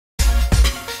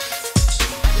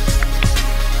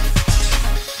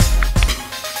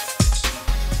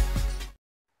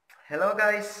Hello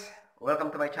guys, welcome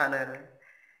to my channel.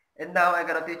 And now I'm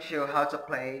gonna teach you how to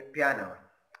play piano.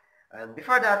 And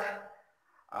before that,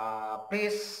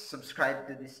 please subscribe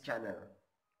to this channel.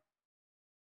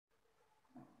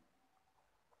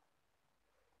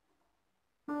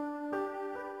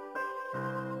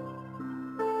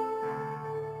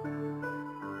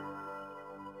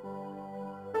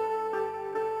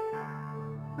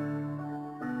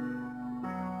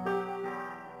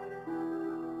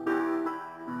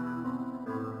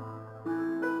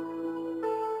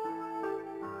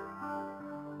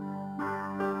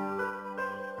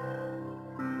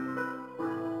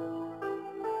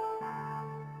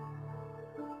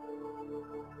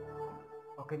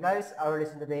 Okay guys, our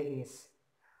lesson today is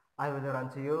I Will Run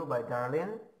to You by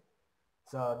Darlene.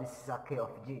 So this is a key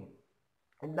of G.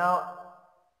 And now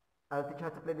I'll teach you how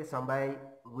to play this song by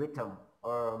rhythm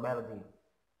or melody.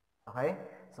 Okay,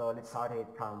 so let's start it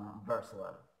from verse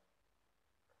 1.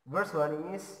 Verse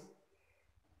 1 is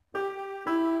C,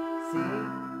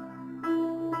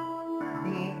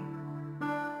 D,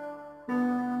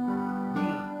 G,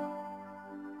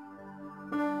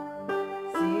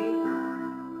 C,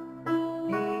 D,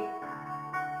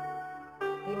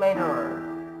 E minor,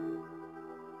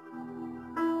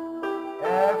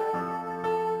 F,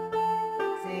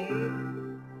 C,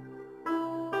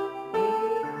 D,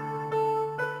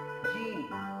 G,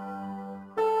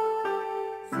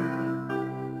 C,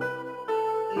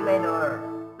 E minor,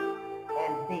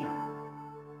 and D.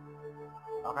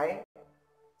 Okay?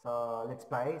 So let's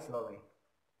play slowly.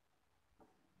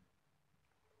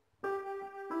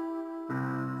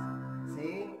 C,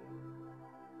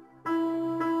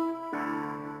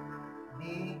 D,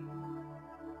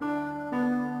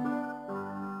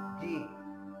 G,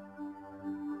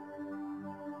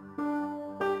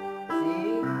 C,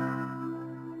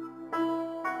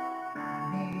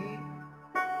 D,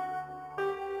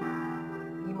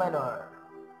 E minor,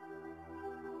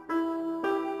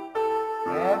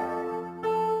 F,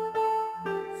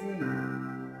 C,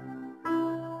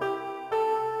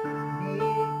 D,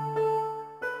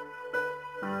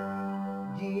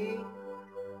 G,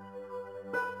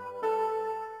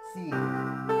 C,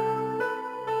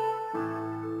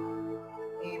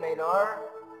 E minor,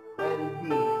 and D.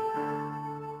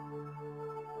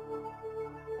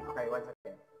 Okay, once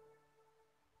again.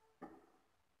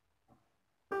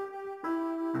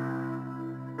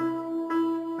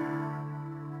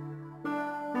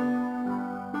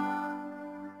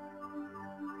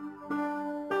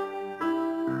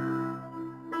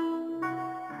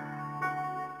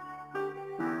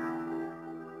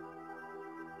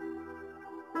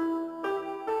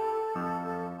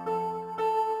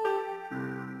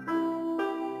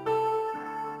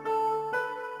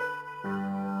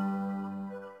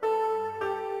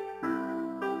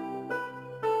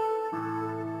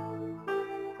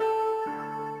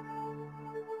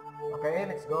 Okay,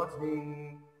 let's go to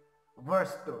the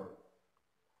verse 2.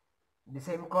 The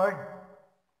same chord.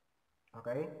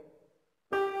 Okay.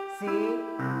 C,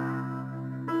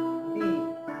 D,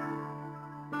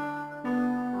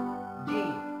 G,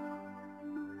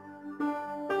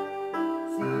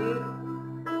 C,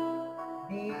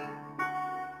 D,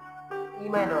 E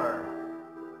minor,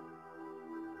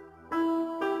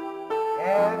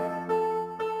 F,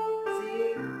 C,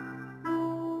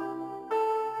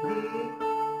 D,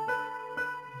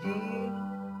 G,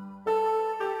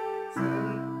 C,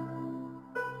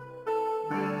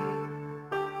 D,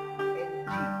 and G.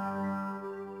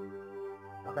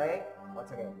 Okay?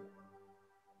 Once again.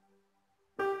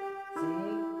 C,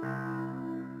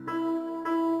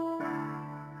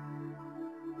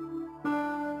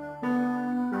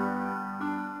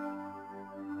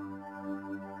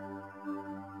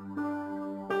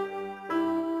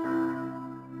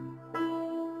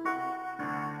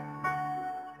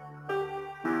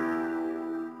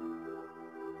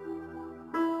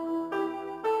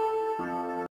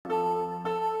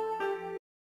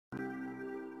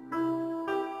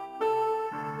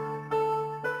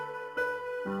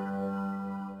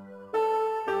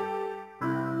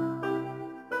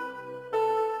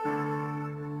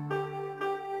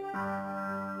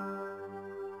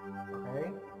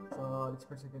 okay? So let's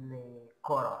proceed to the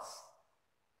chorus.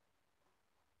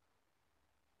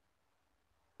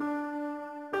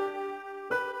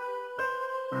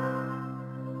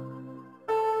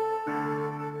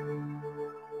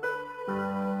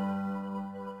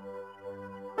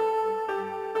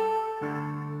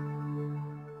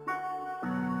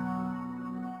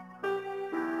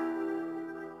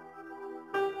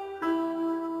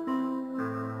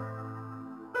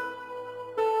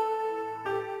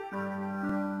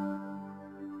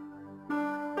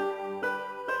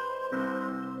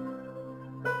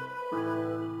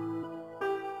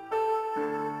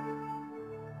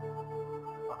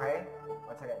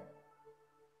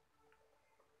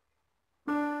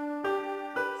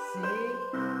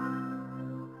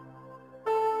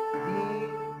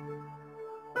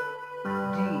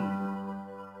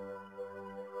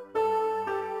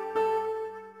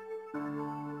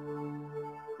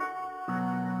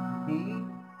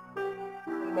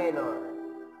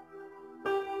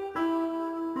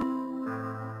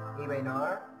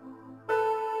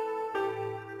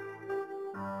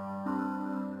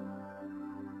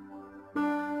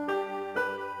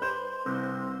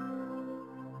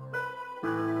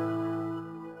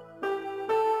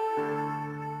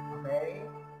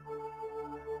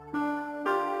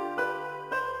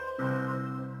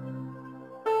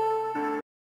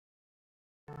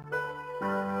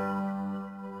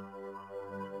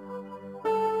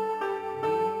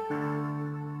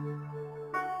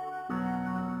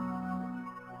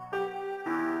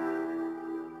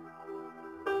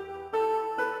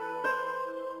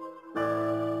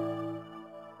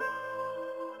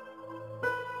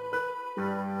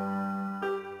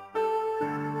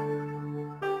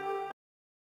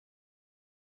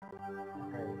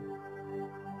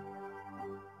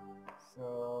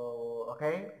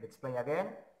 Okay, let's play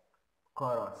again.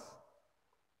 Chorus.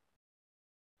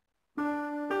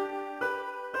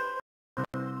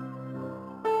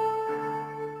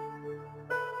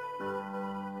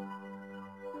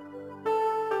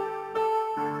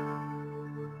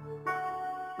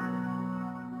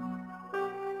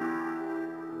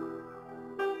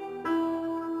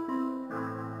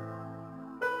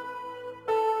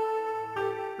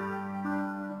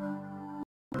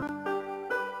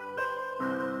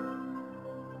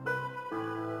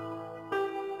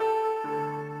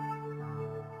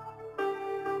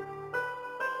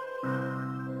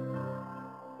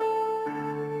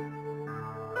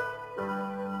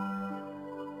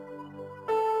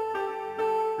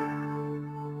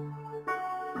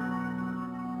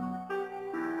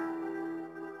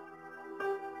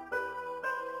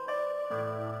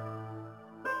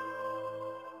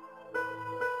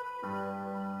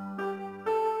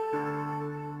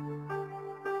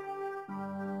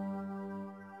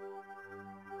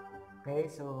 Okay,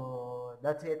 so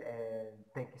that's it, and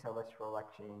thank you so much for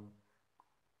watching.